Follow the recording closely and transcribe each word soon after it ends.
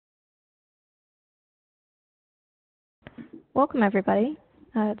Welcome, everybody.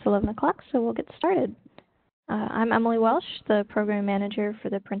 It's 11 o'clock, so we'll get started. I'm Emily Welsh, the Program Manager for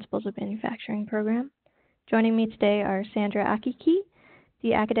the Principles of Manufacturing program. Joining me today are Sandra Akiki,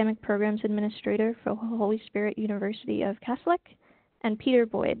 the Academic Programs Administrator for Holy Spirit University of Kaslik, and Peter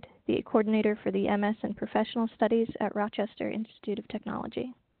Boyd, the Coordinator for the MS in Professional Studies at Rochester Institute of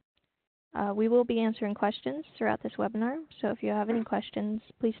Technology. We will be answering questions throughout this webinar, so if you have any questions,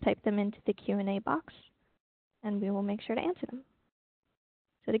 please type them into the Q&A box, and we will make sure to answer them.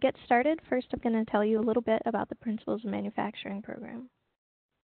 So to get started, first I'm going to tell you a little bit about the Principles of Manufacturing program.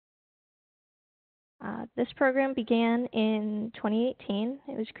 This program began in 2018.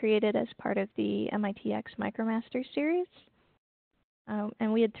 It was created as part of the MITx MicroMaster series,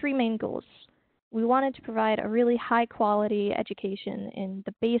 and we had three main goals. We wanted to provide a really high-quality education in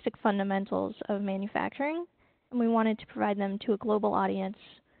the basic fundamentals of manufacturing, and we wanted to provide them to a global audience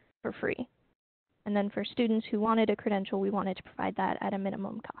for free. And then for students who wanted a credential, we wanted to provide that at a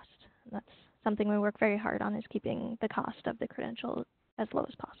minimum cost. And that's something we work very hard on, is keeping the cost of the credential as low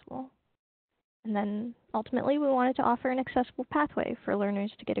as possible. And then ultimately, we wanted to offer an accessible pathway for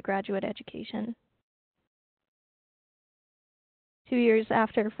learners to get a graduate education. 2 years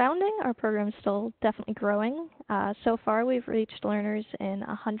after founding, our program is still definitely growing. So far, we've reached learners in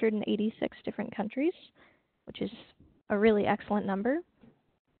 186 different countries, which is a really excellent number.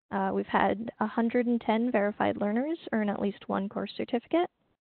 We've had 110 verified learners earn at least one course certificate,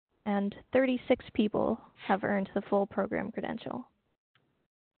 and 36 people have earned the full program credential.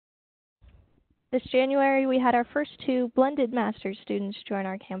 This January, we had our first two blended master's students join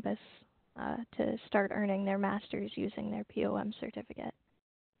our campus to start earning their master's using their POM certificate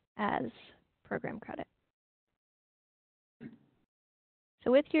as program credit.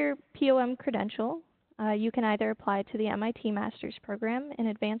 So with your POM credential, you can either apply to the MIT Master's Program in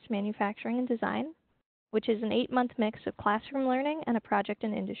Advanced Manufacturing and Design, which is an 8-month mix of classroom learning and a project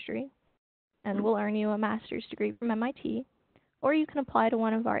in industry, and will earn you a master's degree from MIT, or you can apply to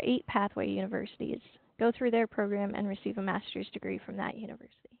one of our 8 pathway universities, go through their program, and receive a master's degree from that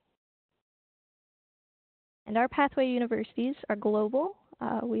university. And our pathway universities are global.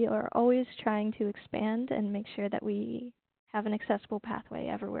 We are always trying to expand and make sure that we have an accessible pathway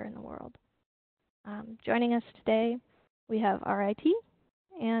everywhere in the world. Joining us today, we have RIT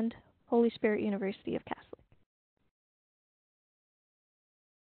and Holy Spirit University of Kaslik.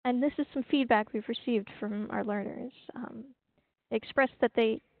 And this is some feedback we've received from our learners. They expressed that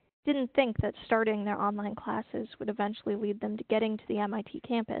they didn't think that starting their online classes would eventually lead them to getting to the MIT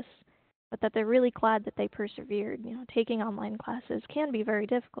campus, but that they're really glad that they persevered. You know, taking online classes can be very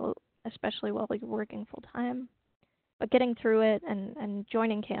difficult, especially while you're working full-time. But getting through it and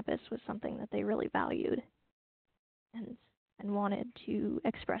joining campus was something that they really valued and wanted to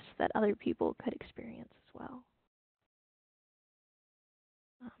express that other people could experience as well.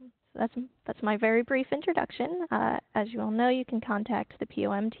 So that's my very brief introduction. As you all know, you can contact the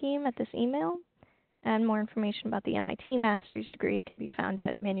POM team at this email, and more information about the MIT Master's degree can be found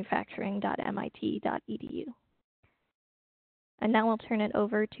at manufacturing.mit.edu. And now I'll turn it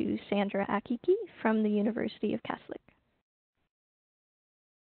over to Sandra Akiki from the University of Kaslik.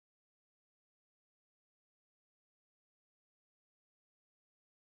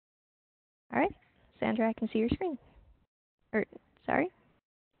 All right, Sandra, I can see your screen. Sorry.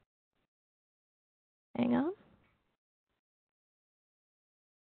 Hang on.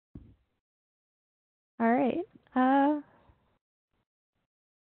 All right.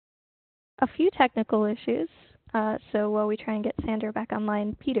 A few technical issues. So while we try and get Sandra back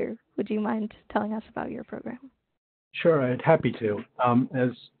online, Peter, would you mind telling us about your program? Sure, I'd happy to.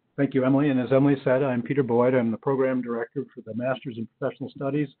 Thank you, Emily. And as Emily said, I'm Peter Boyd. I'm the Program Director for the Master's in Professional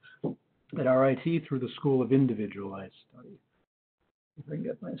Studies at RIT through the School of Individualized Study. If I can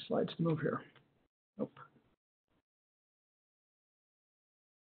get my slides to move here. Nope.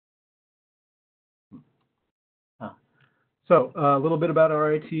 So a little bit about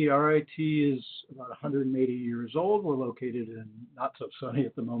RIT. RIT is about 180 years old. We're located in not so sunny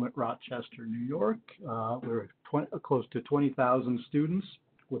at the moment, Rochester, New York. We're close to 20,000 students,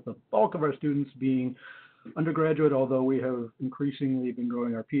 with the bulk of our students being undergraduate, although we have increasingly been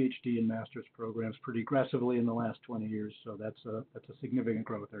growing our PhD and master's programs pretty aggressively in the last 20 years. So that's a significant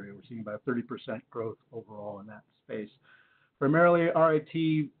growth area. We're seeing about 30% growth overall in that space. Primarily,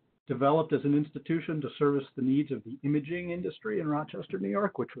 RIT developed as an institution to service the needs of the imaging industry in Rochester, New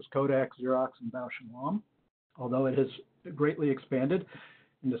York, which was Kodak, Xerox, and Bausch & Lomb, although it has greatly expanded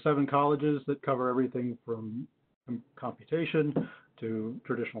into 7 colleges that cover everything from computation to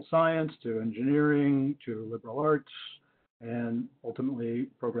traditional science to engineering to liberal arts and ultimately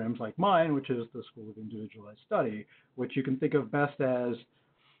programs like mine, which is the School of Individualized Study, which you can think of best as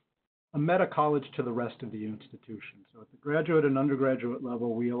a meta college to the rest of the institution. So at the graduate and undergraduate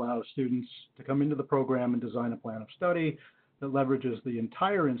level, we allow students to come into the program and design a plan of study that leverages the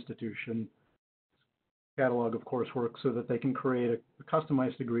entire institution catalog of coursework so that they can create a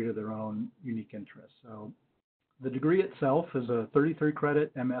customized degree to their own unique interests. So the degree itself is a 33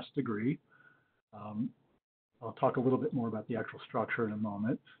 credit MS degree. I'll talk a little bit more about the actual structure in a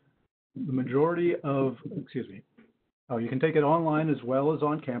moment. The majority of, you can take it online as well as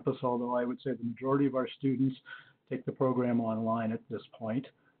on campus, although I would say the majority of our students take the program online at this point,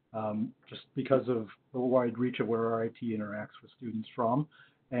 just because of the wide reach of where RIT interacts with students from.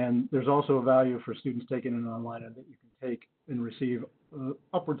 And there's also a value for students taking it online that you can take and receive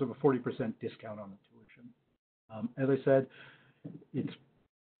upwards of a 40% discount on the tuition. As I said, it's,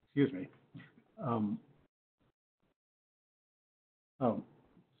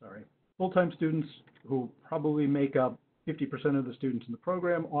 full-time students who probably make up 50% of the students in the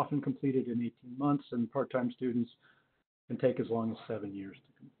program often complete it in 18 months, and part-time students can take as long as 7 years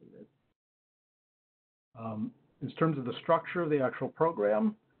to complete it. In terms of the structure of the actual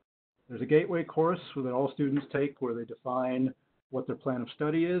program, there's a gateway course that all students take where they define what their plan of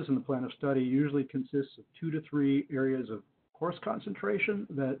study is, and the plan of study usually consists of 2 to 3 areas of course concentration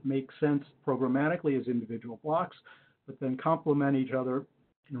that make sense programmatically as individual blocks, but then complement each other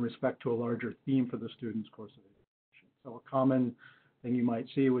in respect to a larger theme for the student's course of education. So a common thing you might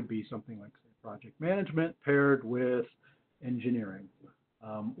see would be something like, say, project management paired with engineering,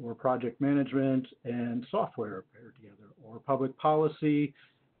 or project management and software paired together, or public policy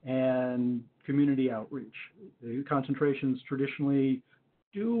and community outreach. The concentrations traditionally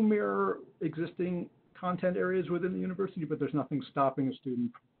do mirror existing content areas within the university, but there's nothing stopping a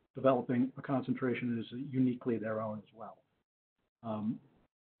student developing a concentration that is uniquely their own as well.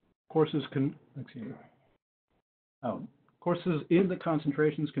 Courses in the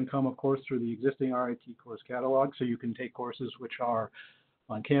concentrations can come, of course, through the existing RIT course catalog, so you can take courses which are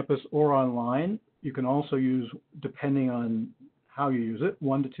on campus or online. You can also use, depending on how you use it,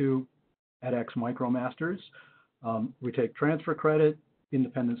 1 to 2 edX MicroMasters. We take transfer credit,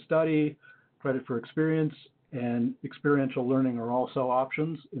 independent study, credit for experience, and experiential learning are also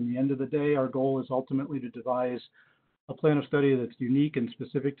options. In the end of the day, our goal is ultimately to devise a plan of study that's unique and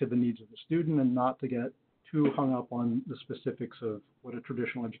specific to the needs of the student, and not to get too hung up on the specifics of what a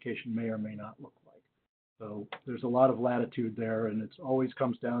traditional education may or may not look like. So there's a lot of latitude there, and it always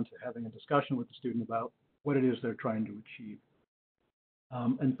comes down to having a discussion with the student about what it is they're trying to achieve.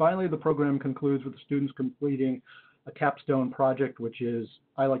 And finally, the program concludes with the students completing a capstone project, which is,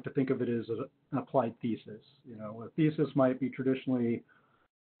 I like to think of it as an applied thesis. You know, a thesis might be traditionally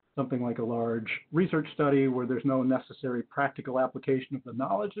something like a large research study where there's no necessary practical application of the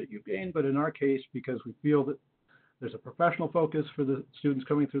knowledge that you've gained, but in our case, because we feel that there's a professional focus for the students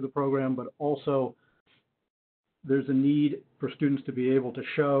coming through the program, but also there's a need for students to be able to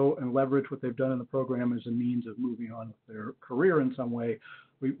show and leverage what they've done in the program as a means of moving on with their career in some way.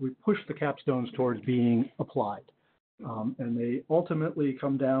 We push the capstones towards being applied. And they ultimately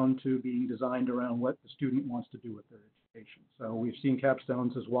come down to being designed around what the student wants to do with their education. So we've seen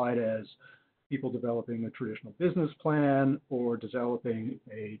capstones as wide as people developing a traditional business plan or developing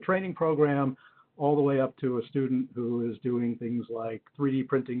a training program, all the way up to a student who is doing things like 3D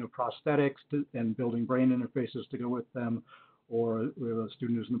printing of prosthetics and building brain interfaces to go with them, or we have a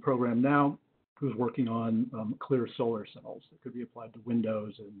student who's in the program now who's working on clear solar cells that could be applied to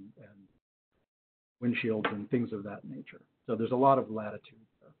windows and windshields and things of that nature. So there's a lot of latitude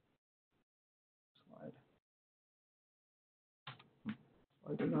there.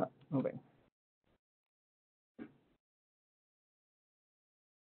 Slides are not moving.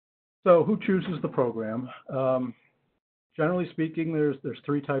 So who chooses the program? Generally speaking, there's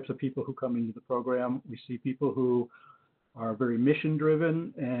 3 types of people who come into the program. We see people who are very mission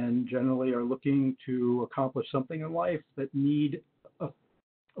driven and generally are looking to accomplish something in life that need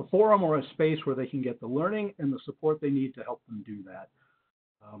a forum or a space where they can get the learning and the support they need to help them do that.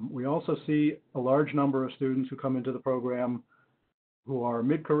 We also see a large number of students who come into the program who are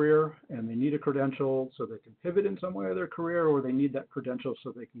mid-career and they need a credential so they can pivot in some way of their career, or they need that credential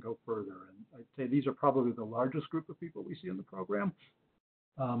so they can go further. And I'd say these are probably the largest group of people we see in the program.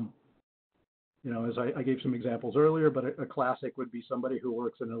 You know, as I gave some examples earlier, but a classic would be somebody who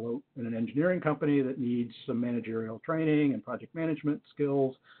works in an engineering company that needs some managerial training and project management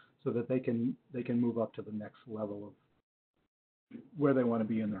skills so that they can move up to the next level of where they want to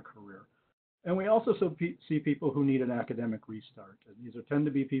be in their career. And we also see people who need an academic restart. And these tend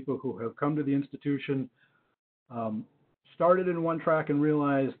to be people who have come to the institution started in one track and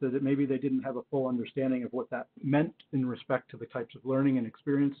realized that maybe they didn't have a full understanding of what that meant in respect to the types of learning and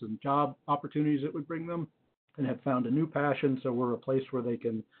experience and job opportunities it would bring them, and have found a new passion. So we're a place where they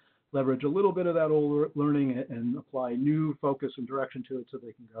can leverage a little bit of that old learning and apply new focus and direction to it so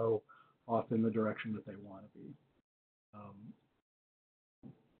they can go off in the direction that they want to be.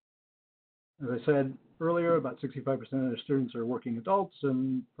 As I said earlier, about 65% of the students are working adults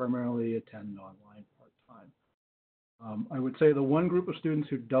and primarily attend online part-time. I would say the one group of students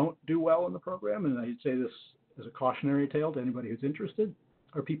who don't do well in the program, and I'd say this as a cautionary tale to anybody who's interested,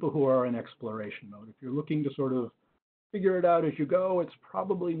 are people who are in exploration mode. If you're looking to sort of figure it out as you go, it's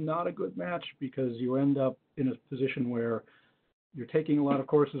probably not a good match because you end up in a position where you're taking a lot of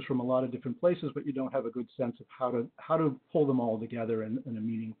courses from a lot of different places, but you don't have a good sense of how to pull them all together in a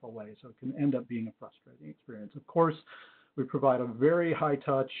meaningful way. So it can end up being a frustrating experience. Of course, we provide a very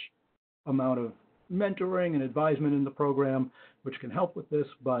high-touch amount of mentoring and advisement in the program, which can help with this,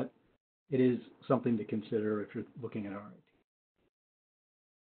 but it is something to consider if you're looking at RIT.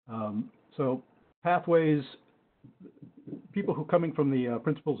 So pathways, people who are coming from the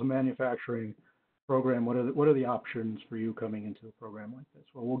Principles of Manufacturing program, what are the options for you coming into a program like this?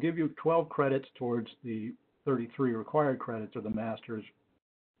 Well, we'll give you 12 credits towards the 33 required credits or the master's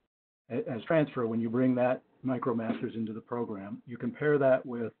as transfer when you bring that micromaster's into the program. You compare that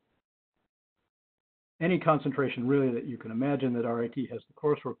with any concentration really that you can imagine that RIT has the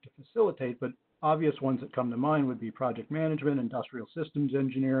coursework to facilitate, but obvious ones that come to mind would be project management, industrial systems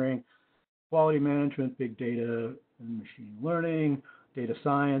engineering, quality management, big data and machine learning, data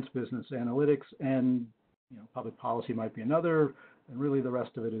science, business analytics, and public policy might be another, and really the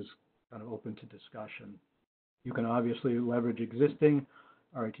rest of it is kind of open to discussion. You can obviously leverage existing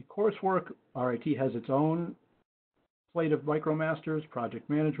RIT coursework. RIT has its own slate of micromasters, project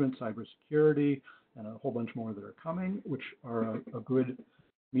management, cybersecurity, and a whole bunch more that are coming, which are a good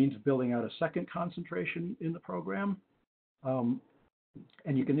means of building out a second concentration in the program. And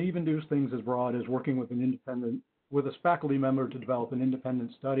you can even do things as broad as working with a faculty member to develop an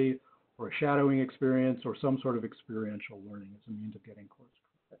independent study or a shadowing experience or some sort of experiential learning as a means of getting course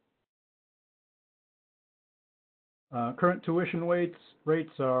credit. Current tuition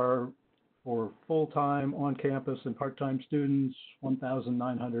rates are for full-time, on-campus, and part-time students,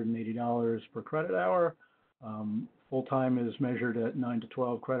 $1,980 per credit hour. Full-time is measured at 9 to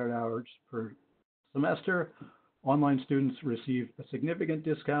 12 credit hours per semester. Online students receive a significant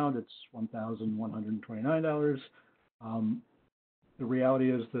discount. It's $1,129. The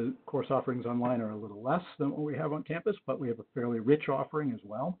reality is the course offerings online are a little less than what we have on campus, but we have a fairly rich offering as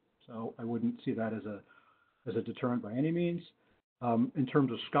well. So I wouldn't see that as a deterrent by any means. In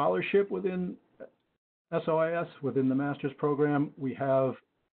terms of scholarship within SOIS, within the master's program, we have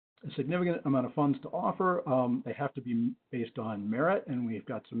a significant amount of funds to offer. They have to be based on merit, and we've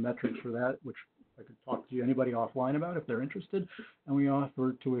got some metrics for that, which I could talk to anybody offline about if they're interested. And we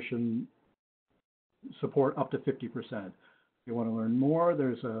offer tuition support up to 50%. If you want to learn more,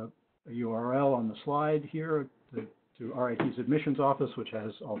 there's a URL on the slide here to RIT's admissions office, which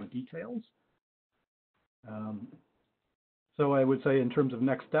has all the details. So I would say in terms of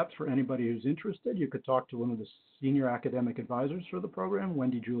next steps for anybody who's interested, you could talk to one of the senior academic advisors for the program,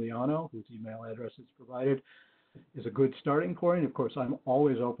 Wendy Giuliano, whose email address is provided, is a good starting point. Of course, I'm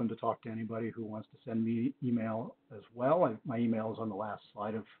always open to talk to anybody who wants to send me email as well. My email is on the last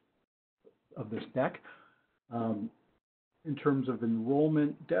slide of this deck. In terms of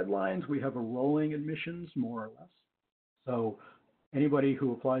enrollment deadlines, we have a rolling admissions, more or less. So anybody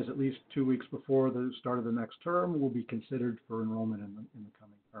who applies at least 2 weeks before the start of the next term will be considered for enrollment in the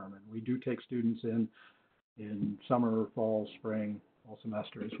coming term. And we do take students in summer, fall, spring, all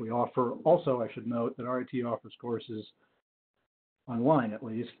semesters. We offer, also I should note that RIT offers courses online at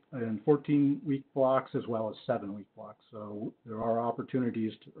least in 14-week blocks as well as 7-week blocks. So there are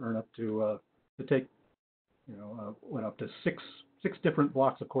opportunities to earn up to take up to six different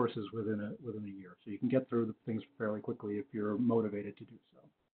blocks of courses within a year. So you can get through the things fairly quickly if you're motivated to do so.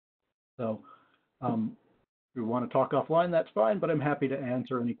 So if you want to talk offline, that's fine, but I'm happy to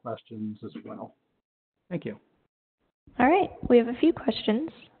answer any questions as well. Thank you. All right, we have a few questions.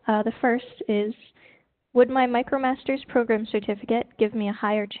 The first is, would my MicroMasters program certificate give me a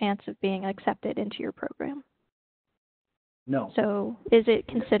higher chance of being accepted into your program? No. So is it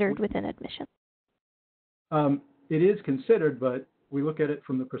considered within admission? It is considered, but we look at it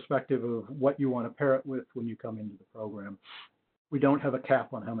from the perspective of what you want to pair it with when you come into the program. We don't have a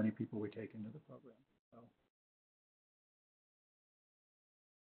cap on how many people we take into the program. So.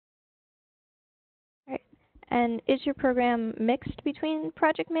 All right. And is your program mixed between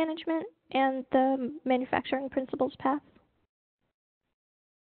project management and the manufacturing principles path?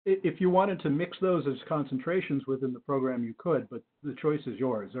 If you wanted to mix those as concentrations within the program, you could, but the choice is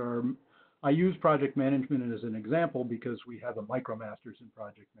yours. I use project management as an example because we have a micromasters in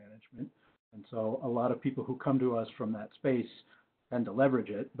project management. And so a lot of people who come to us from that space tend to leverage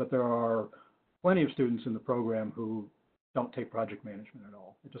it, but there are plenty of students in the program who don't take project management at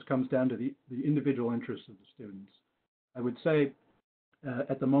all. It just comes down to the individual interests of the students. I would say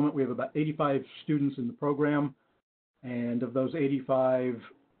at the moment we have about 85 students in the program, and of those 85,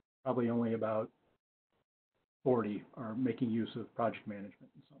 probably only about 40 are making use of project management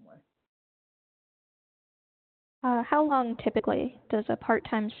in some way. How long typically does a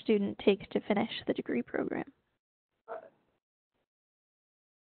part-time student take to finish the degree program?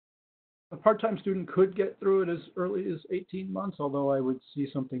 A part-time student could get through it as early as 18 months, although I would see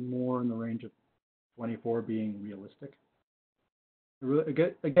something more in the range of 24 being realistic.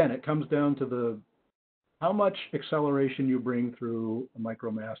 Again, it comes down to how much acceleration you bring through a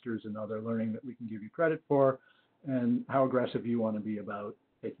micromasters and other learning that we can give you credit for, and how aggressive you want to be about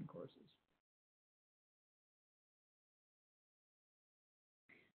taking courses.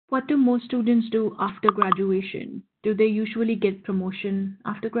 What do most students do after graduation? Do they usually get promotion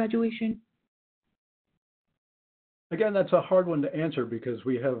after graduation? Again, that's a hard one to answer because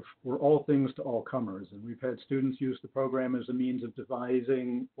we're all things to all comers, and we've had students use the program as a means of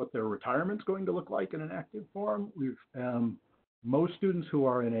devising what their retirement's going to look like in an active form. Most students who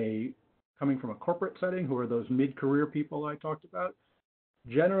are coming from a corporate setting, who are those mid-career people I talked about,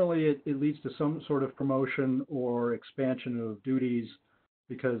 generally it leads to some sort of promotion or expansion of duties,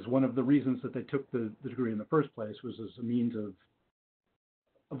 because one of the reasons that they took the degree in the first place was as a means of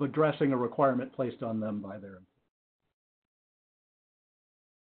addressing a requirement placed on them by their employer.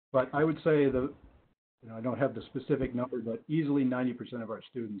 But I would say I don't have the specific number, but easily 90% of our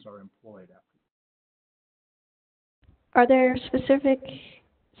students are employed after. Are there specific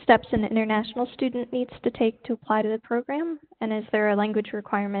steps an international student needs to take to apply to the program? And is there a language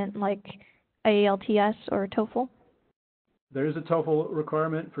requirement like IELTS or TOEFL? There is a TOEFL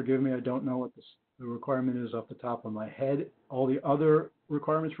requirement. Forgive me, I don't know what the requirement is off the top of my head. All the other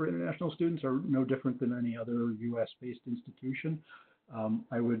requirements for international students are no different than any other US-based institution.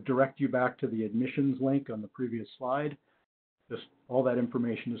 I would direct you back to the admissions link on the previous slide. Just all that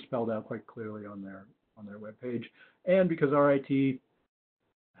information is spelled out quite clearly on their webpage. And because RIT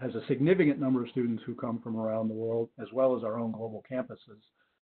has a significant number of students who come from around the world, as well as our own global campuses,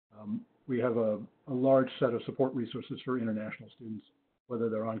 we have a large set of support resources for international students, whether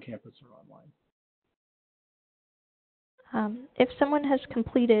they're on campus or online. If someone has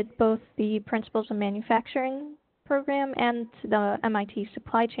completed both the Principles of Manufacturing program and the MIT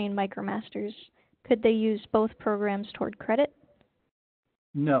Supply Chain MicroMasters, could they use both programs toward credit?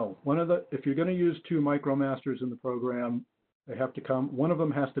 No. If you're going to use two MicroMasters in the program, one of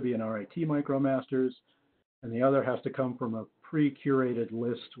them has to be an RIT MicroMasters, and the other has to come from a pre-curated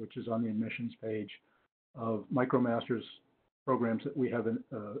list, which is on the admissions page, of MicroMasters programs that we have an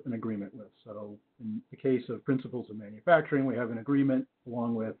agreement with. So in the case of Principles of Manufacturing, we have an agreement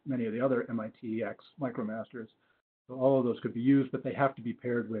along with many of the other MITx MicroMasters. So all of those could be used, but they have to be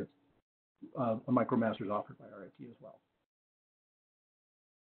paired with a MicroMasters offered by RIT as well.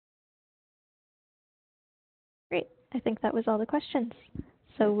 Great. I think that was all the questions.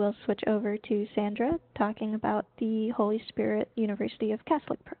 So we'll switch over to Sandra talking about the Holy Spirit University of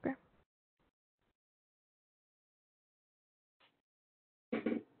Kaslik program.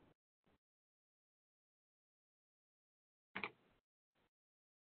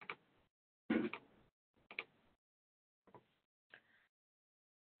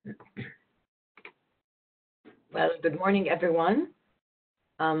 Well, good morning, everyone.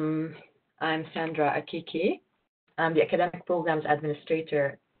 I'm Sandra Akiki. I'm the Academic Programs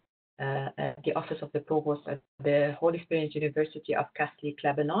Administrator at the Office of the Provost at the Holy Spirit University of Kaslik,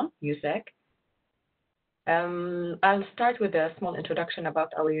 Lebanon, USEC. I'll start with a small introduction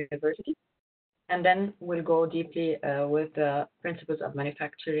about our university, and then we'll go deeply with the Principles of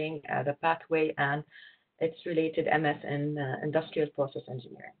Manufacturing, the pathway, and its related MS in Industrial Process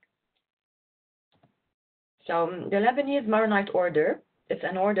Engineering. So the Lebanese Maronite order, it's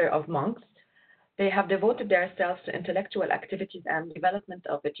an order of monks. They have devoted themselves to intellectual activities and development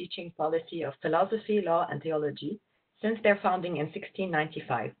of the teaching policy of philosophy, law, and theology since their founding in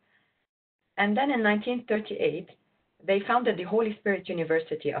 1695. And then in 1938, they founded the Holy Spirit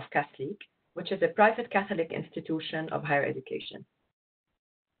University of Kaslik, which is a private Catholic institution of higher education.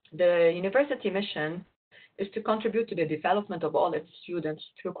 The university mission is to contribute to the development of all its students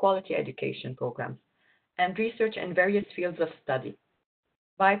through quality education programs and research in various fields of study.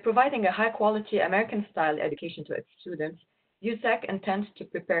 By providing a high-quality American-style education to its students, USEC intends to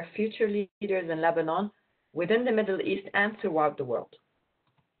prepare future leaders in Lebanon, within the Middle East, and throughout the world.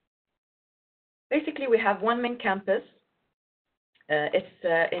 Basically, we have one main campus. It's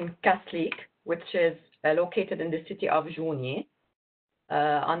in Kaslik, which is located in the city of Jounieh,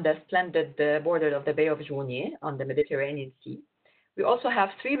 on the splendid border of the Bay of Jounieh on the Mediterranean Sea. We also have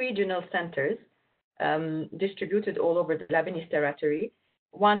 3 regional centers distributed all over the Lebanese territory.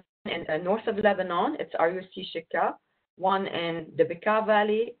 One in north of Lebanon, it's RUC Shika, one in the Bekaa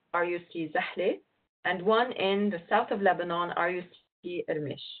Valley, RUC Zahle, and one in the south of Lebanon, RUC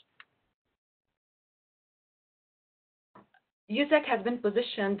Ermish. USEC has been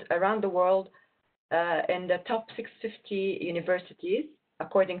positioned around the world in the top 650 universities,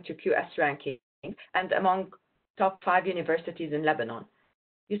 according to QS ranking, and among top 5 universities in Lebanon.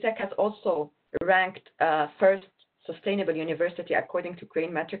 USEC has also ranked first sustainable university according to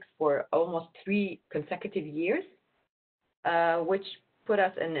Crane Metrics for almost 3 consecutive years, which put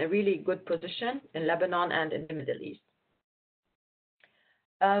us in a really good position in Lebanon and in the Middle East.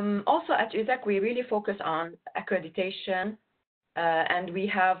 Also at USEC, we really focus on accreditation, and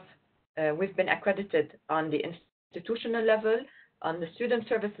we've been accredited on the institutional level, on the student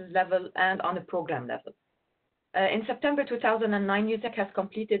services level, and on the program level. In September 2009, USEC has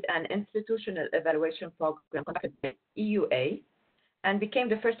completed an institutional evaluation program conducted by EUA and became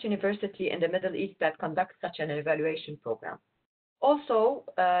the first university in the Middle East that conducts such an evaluation program. Also,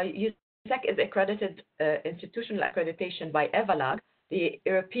 USEC is accredited institutional accreditation by EVALAG, the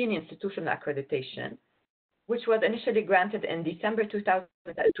European Institutional Accreditation, which was initially granted in December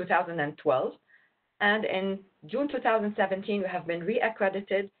 2012. And in June 2017, we have been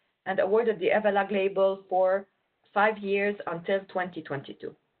re-accredited and awarded the EVALAG label for 5 years until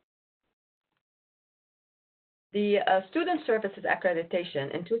 2022. The Student Services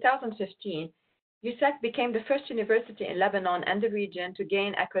Accreditation in 2015, USEC became the first university in Lebanon and the region to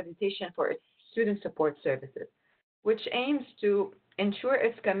gain accreditation for its student support services, which aims to ensure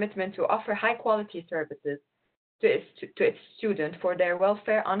its commitment to offer high-quality services to its students for their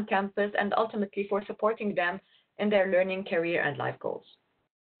welfare on campus and ultimately for supporting them in their learning, career, and life goals.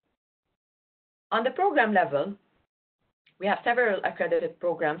 On the program level, we have several accredited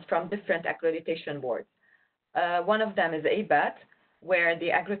programs from different accreditation boards. One of them is ABAT, where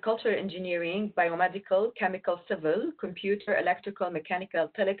the agriculture, engineering, biomedical, chemical, civil, computer, electrical, mechanical,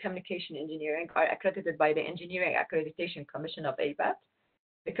 telecommunication engineering are accredited by the Engineering Accreditation Commission of ABAT.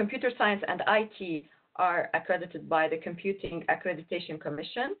 The computer science and IT are accredited by the Computing Accreditation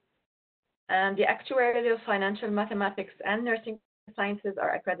Commission. And the actuarial, financial, mathematics, and nursing sciences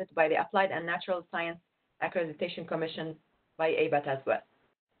are accredited by the Applied and Natural Science Accreditation Commission by ABAT as well.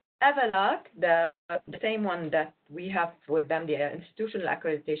 EVALAG, the same one that we have with them, the institutional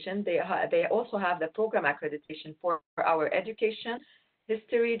accreditation, they also have the program accreditation for our education,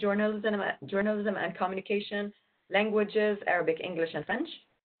 history, journalism and communication, languages, Arabic, English, and French,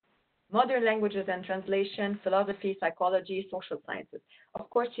 modern languages and translation, philosophy, psychology, social sciences.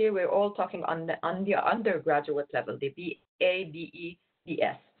 Of course, here we're all talking on the undergraduate level, the BA, BE,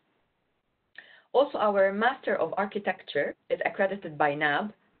 BS. Also, our Master of Architecture is accredited by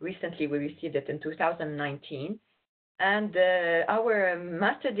NAB. Recently, we received it in 2019. And our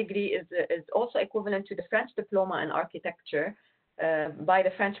master degree is also equivalent to the French Diploma in Architecture by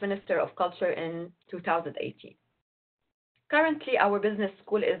the French Minister of Culture in 2018. Currently, our business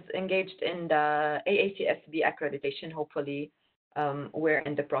school is engaged in the AACSB accreditation. Hopefully, we're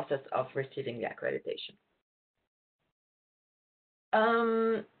in the process of receiving the accreditation.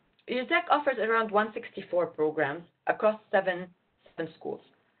 USEC offers around 164 programs across seven schools,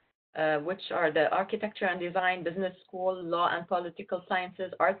 which are the Architecture and Design, Business School, Law and Political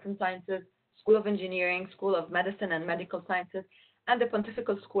Sciences, Arts and Sciences, School of Engineering, School of Medicine and Medical Sciences, and the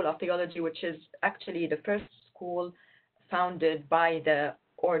Pontifical School of Theology, which is actually the first school founded by the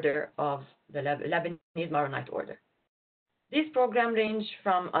order of the Lebanese Maronite order. These programs range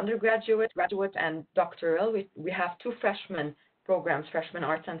from undergraduate, graduate, and doctoral. We have 2 freshman programs, freshman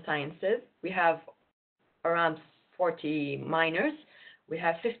arts and sciences. We have around 40 minors. We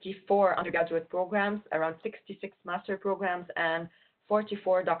have 54 undergraduate programs, around 66 master programs, and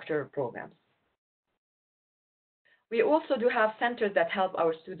 44 doctoral programs. We also do have centers that help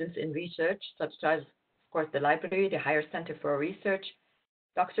our students in research, such as, of course, the library, the Higher Center for Research,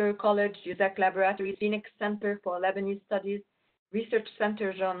 Doctoral College, USEC Laboratory, Phoenix Center for Lebanese Studies, research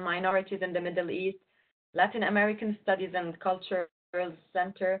centers on minorities in the Middle East, Latin American Studies and Cultural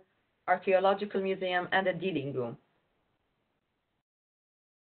Center, Archaeological Museum, and a dealing room.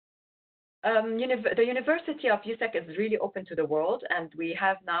 The University of USEC is really open to the world, and we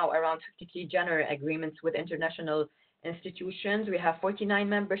have now around 53 general agreements with international institutions. We have 49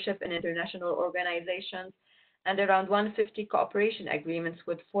 membership in international organizations and around 150 cooperation agreements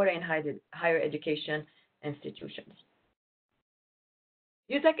with foreign higher education institutions.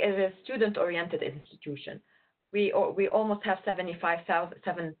 USEC is a student-oriented institution. We almost have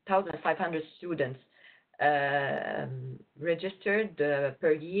 7,500 students registered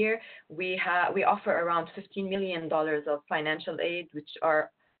per year. We offer around $15 million of financial aid, which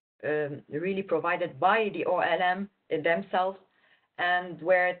are really provided by the OLM themselves, and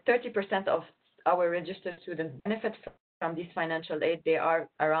where 30% of our registered students benefit from this financial aid. There are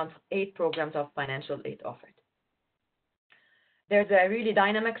around 8 programs of financial aid offered. There's a really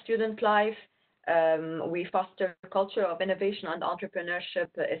dynamic student life. We foster a culture of innovation and entrepreneurship,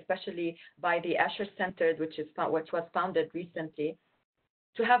 especially by the Asher Center, which was founded recently.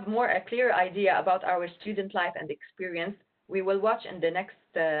 To have a clear idea about our student life and experience, we will watch in the next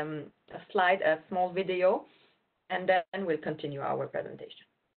slide a small video, and then we'll continue our presentation.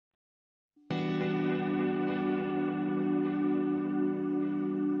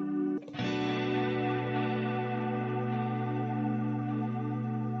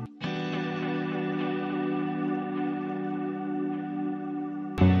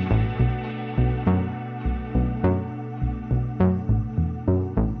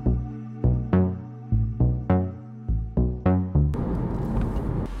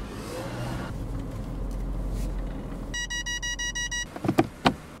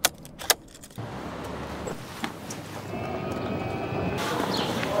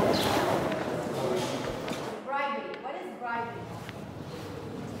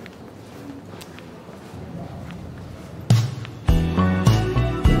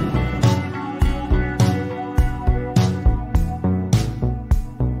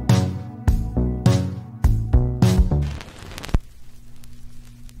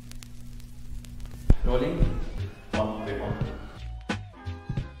 Rolling. 1, 3, 1.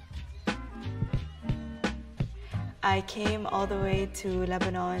 I came all the way to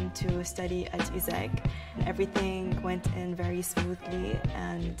Lebanon to study at USEC. Everything went in very smoothly,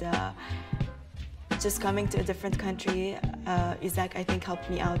 and just coming to a different country, USEC I think helped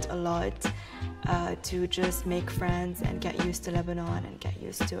me out a lot to just make friends and get used to Lebanon and get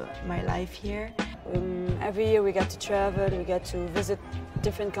used to my life here. Every year we get to travel, we get to visit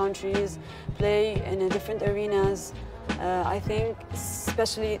different countries, play in different arenas. I think,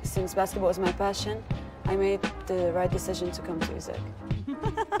 especially since basketball is my passion, I made the right decision to come to USEC.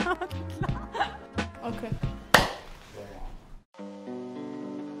 Okay.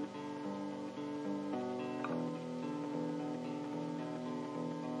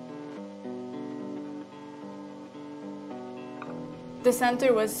 The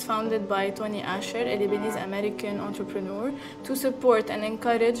center was founded by Tony Asher, a Lebanese-American entrepreneur, to support and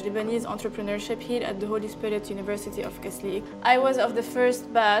encourage Lebanese entrepreneurship here at the Holy Spirit University of Kaslik. I was of the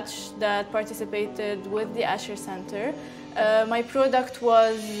first batch that participated with the Asher Center. My product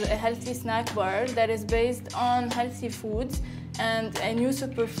was a healthy snack bar that is based on healthy foods and a new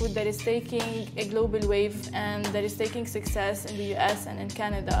superfood that is taking a global wave and that is taking success in the US and in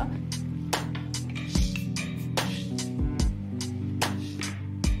Canada.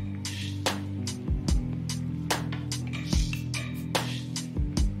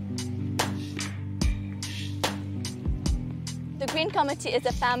 The Green Committee is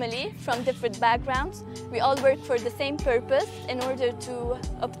a family from different backgrounds. We all work for the same purpose in order to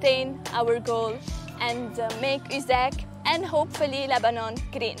obtain our goal and make USEC and hopefully Lebanon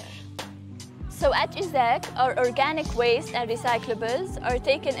greener. So at USEC, our organic waste and recyclables are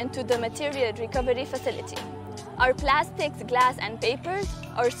taken into the material recovery facility. Our plastics, glass and papers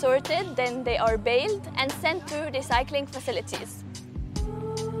are sorted, then they are baled and sent to recycling facilities.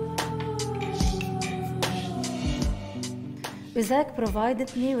 USEC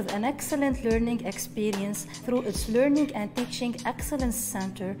provided me with an excellent learning experience through its Learning and Teaching Excellence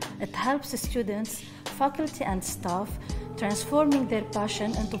Center. It helps students, faculty and staff transforming their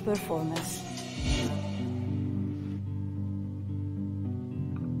passion into performance.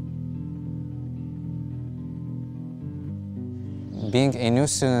 Being a new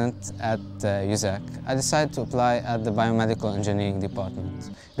student at USEC, I decided to apply at the Biomedical Engineering Department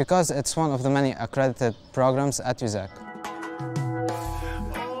because it's one of the many accredited programs at USEC.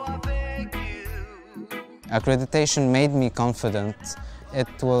 Accreditation made me confident. It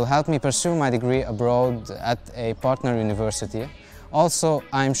will help me pursue my degree abroad at a partner university. Also,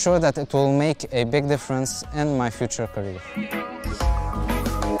 I'm sure that it will make a big difference in my future career.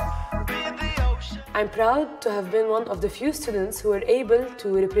 I'm proud to have been one of the few students who were able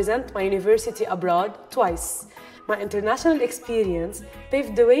to represent my university abroad twice. My international experience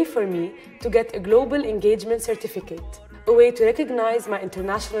paved the way for me to get a Global Engagement Certificate, a way to recognize my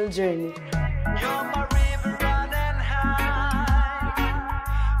international journey.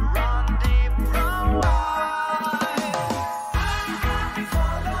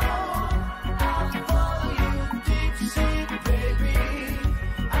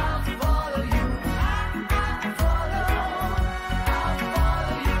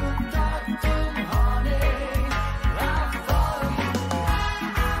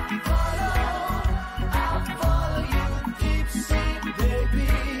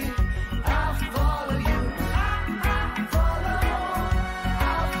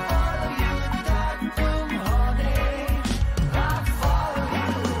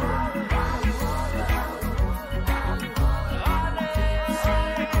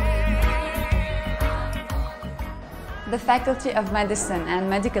 The Faculty of Medicine and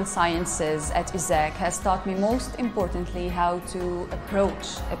Medical Sciences at USAC has taught me most importantly how to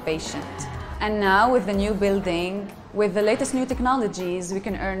approach a patient. And now with the new building, with the latest new technologies, we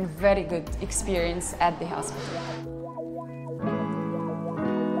can earn very good experience at the hospital.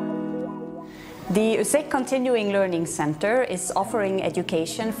 The USAC Continuing Learning Center is offering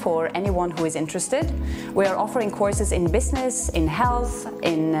education for anyone who is interested. We are offering courses in business, in health,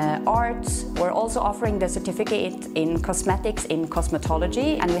 in arts. We're also offering the certificate in cosmetics, in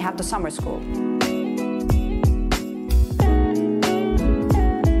cosmetology, and we have the summer school.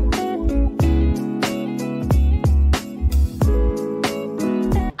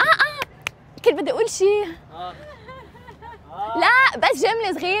 كنت بدي أقول شيء. لا بس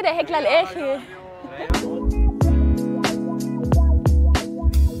جملة صغيرة هيك للآخر.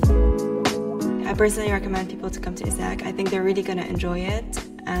 I personally recommend people to come to USAC. I think they're really going to enjoy it,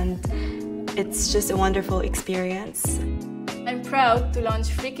 and it's just a wonderful experience. I'm proud to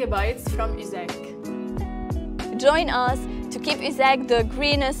launch Freaky Bites from USAC. Join us to keep USAC the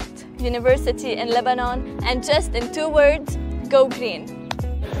greenest university in Lebanon, and just in 2 words, go green.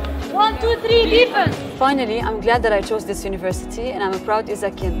 1, 2, 3, defense! Finally, I'm glad that I chose this university, and I'm a proud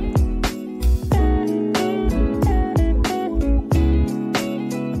USACian.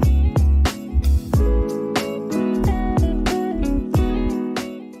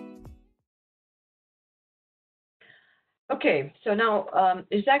 Okay, so now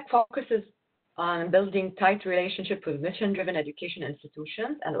USAC focuses on building tight relationships with mission-driven education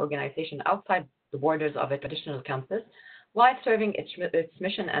institutions and organizations outside the borders of a traditional campus, while serving its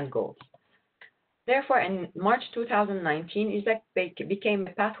mission and goals. Therefore, in March 2019, USAC became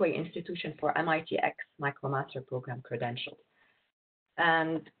a pathway institution for MITx MicroMaster program credentials.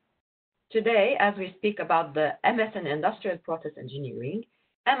 And today, as we speak about the MS in Industrial Process Engineering,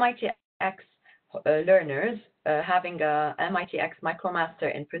 MITx learners having a MITx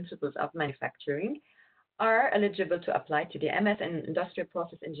MicroMaster in Principles of Manufacturing are eligible to apply to the MS in Industrial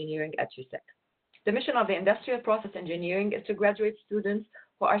Process Engineering at USAC. The mission of the Industrial Process Engineering is to graduate students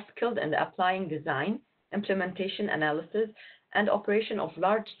who are skilled in applying design, implementation, analysis, and operation of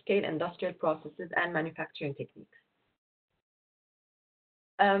large-scale industrial processes and manufacturing techniques.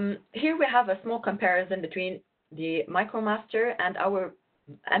 Here we have a small comparison between the MicroMaster and our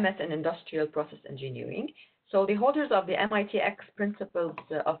MS in Industrial Process Engineering. So the holders of the MITx Principles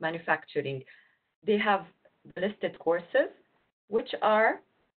of Manufacturing, they have listed courses which are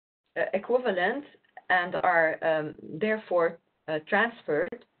equivalent and are therefore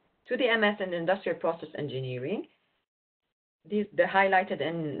transferred to the MS in Industrial Process Engineering. The highlighted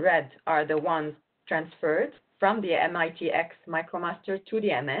in red are the ones transferred from the MITx MicroMaster to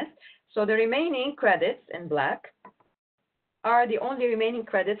the MS. So the remaining credits in black are the only remaining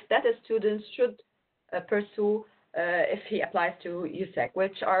credits that a student should pursue if he applies to USAC,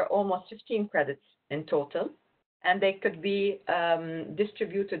 which are almost 15 credits in total. And they could be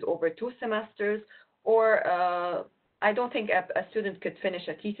distributed over 2 semesters, or I don't think a student could finish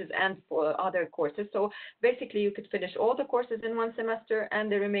a thesis and for other courses. So basically, you could finish all the courses in 1 semester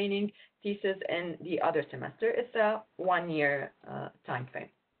and the remaining thesis in the other semester. It's a 1-year time frame.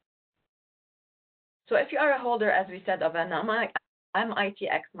 So if you are a holder, as we said, of an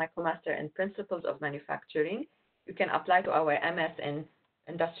MITx MicroMaster in Principles of Manufacturing, you can apply to our MS in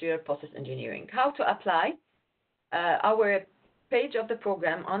Industrial Process Engineering. How to apply? Our page of the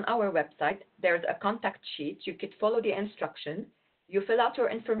program on our website, there's a contact sheet. You could follow the instructions. You fill out your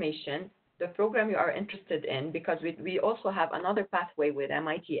information, the program you are interested in, because we also have another pathway with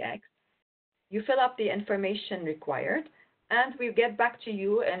MITx. You fill up the information required, and we get back to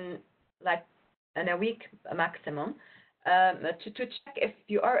you in a week maximum to check if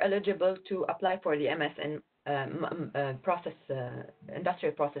you are eligible to apply for the MS in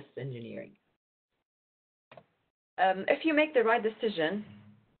Industrial Process Engineering. If you make the right decision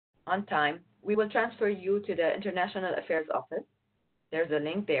on time, we will transfer you to the International Affairs Office. There's a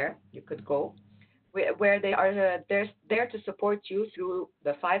link there. You could go, where they are there to support you through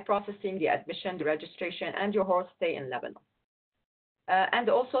the file processing, the admission, the registration, and your whole stay in Lebanon. And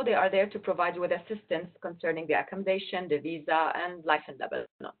also, they are there to provide you with assistance concerning the accommodation, the visa, and life in Lebanon.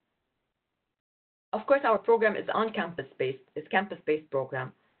 Of course, our program is campus-based. It's campus-based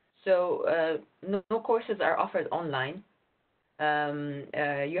program. So no courses are offered online.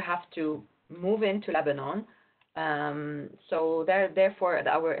 You have to move into Lebanon. So therefore,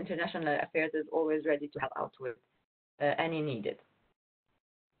 our International Affairs is always ready to help out with any needed.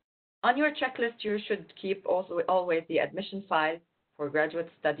 On your checklist, you should keep also always the admission file for graduate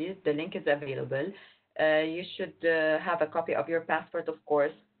studies. The link is available. You should have a copy of your passport, of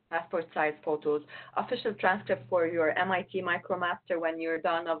course, passport size photos, official transcript for your MIT MicroMaster when you're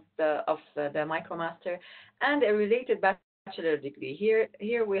done of the MicroMaster, and a related bachelor degree. Here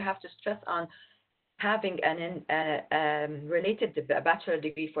we have to stress on having a related bachelor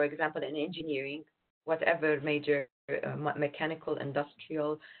degree, for example, in engineering, whatever major, mechanical,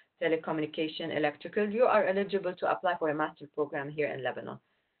 industrial, telecommunication, electrical, you are eligible to apply for a master program here in Lebanon.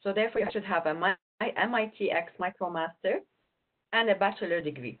 So therefore, you should have a MITx MicroMaster and a bachelor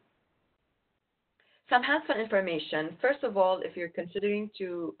degree. Some hands-on information. First of all, if you're considering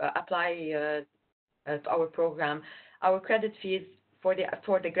to apply to our program, our credit fees for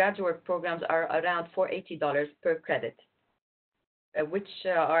the graduate programs are around $480 per credit, which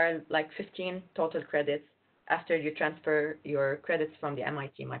are like 15 total credits after you transfer your credits from the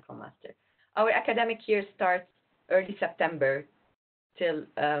MIT MicroMaster. Our academic year starts early September till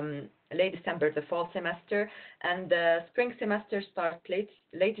late December, the fall semester, and the spring semester starts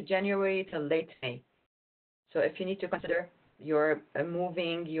late January till late May. So if you need to consider your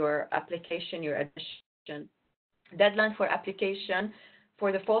moving, your application, your admission, deadline for application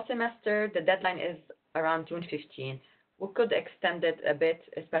for the fall semester, the deadline is around June 15. We could extend it a bit,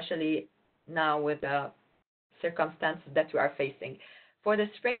 especially now with the circumstances that we are facing. For the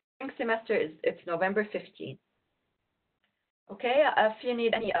spring semester, it's November 15. Okay, if you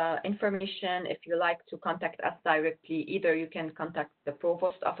need any information, if you like to contact us directly, either you can contact the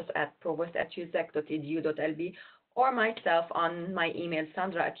provost office at provost@usec.edu.lb or myself on my email,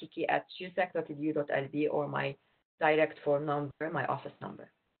 sandra@usec.edu.lb, or my direct phone number, my office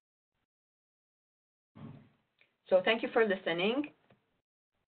number. So thank you for listening.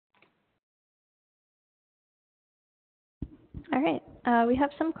 All right, we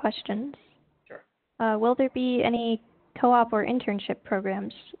have some questions. Sure. Will there be any co-op or internship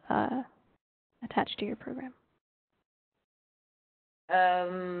programs attached to your program?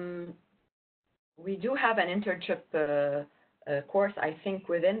 We do have an internship course, I think,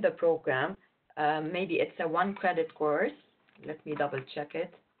 within the program. Maybe it's a 1-credit course. Let me double check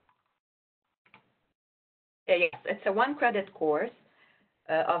it. Yes, it's a 1-credit course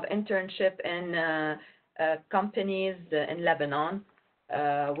of internship in companies in Lebanon,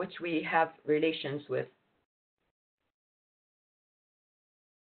 which we have relations with.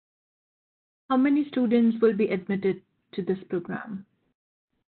 How many students will be admitted to this program?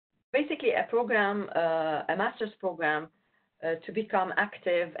 Basically, a program, a master's program, to become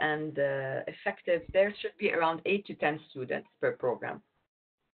active and effective, there should be around 8 to 10 students per program.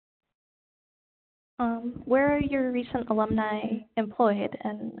 Where are your recent alumni employed,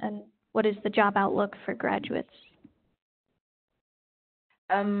 and what is the job outlook for graduates?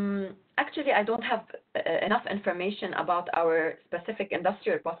 Actually, I don't have enough information about our specific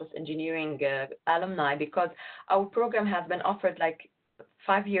industrial process engineering alumni, because our program has been offered like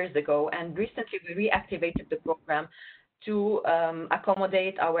 5 years ago, and recently we reactivated the program to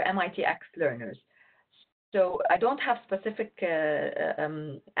accommodate our MITx learners. So I don't have specific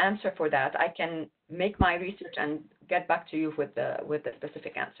answer for that. I can make my research and get back to you with the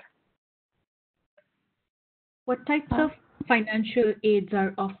specific answer. What types of financial aids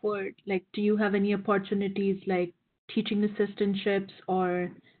are offered? Like, do you have any opportunities like teaching assistantships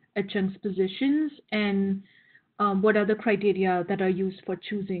or adjunct positions? And what are the criteria that are used for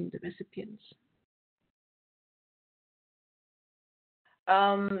choosing the recipients?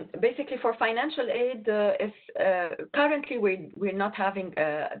 Basically, for financial aid, currently we're not having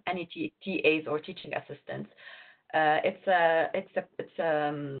any TAs or teaching assistants. It's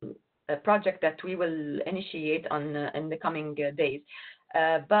a project that we will initiate in the coming days.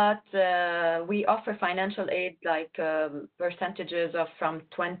 But we offer financial aid like percentages of from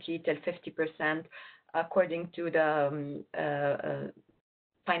 20 till 50%, according to the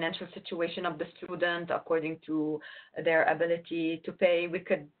financial situation of the student, according to their ability to pay. We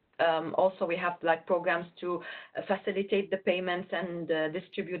could Also, we have like programs to facilitate the payments and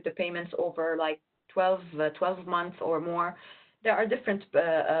distribute the payments over like 12 months or more. There are different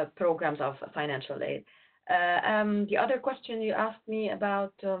programs of financial aid. The other question you asked me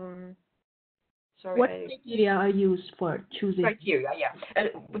about, sorry. What criteria are used for choosing? Criteria, yeah.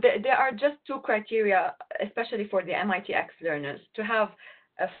 There are just two criteria, especially for the MITx learners, to have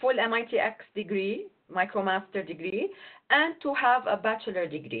a full MITx degree, MicroMaster degree, and to have a bachelor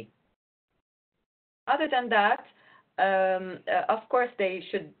degree. Other than that, of course, they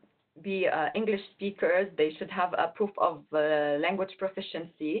should be English speakers. They should have a proof of language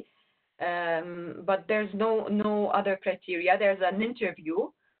proficiency. But there's no other criteria. There's an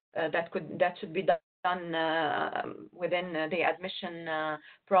interview that should be done within the admission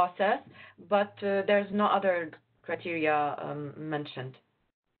process, but there's no other criteria mentioned.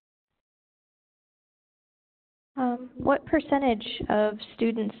 What percentage of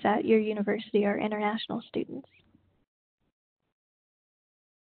students at your university are international students?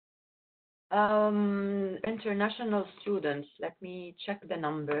 International students, let me check the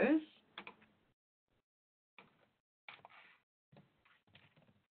numbers.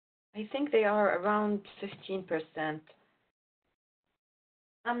 I think they are around 15%.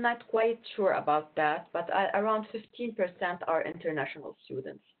 I'm not quite sure about that, but around 15% are international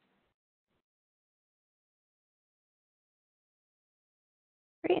students.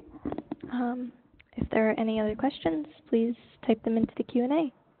 Great. If there are any other questions, please type them into the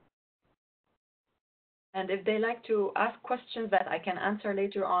Q&A. And if they like to ask questions that I can answer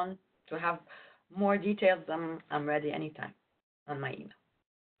later on to have more details, I'm ready anytime on my email.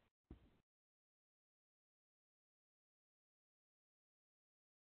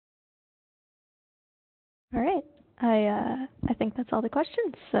 All right. I think that's all the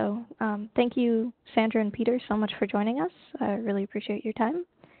questions. So thank you, Sandra and Peter, so much for joining us. I really appreciate your time.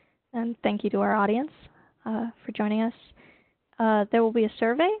 And thank you to our audience for joining us. There will be a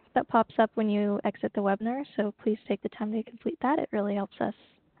survey that pops up when you exit the webinar, so please take the time to complete that. It really helps us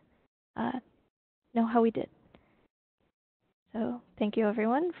know how we did. So thank you,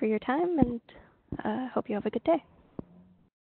 everyone, for your time, and hope you have a good day.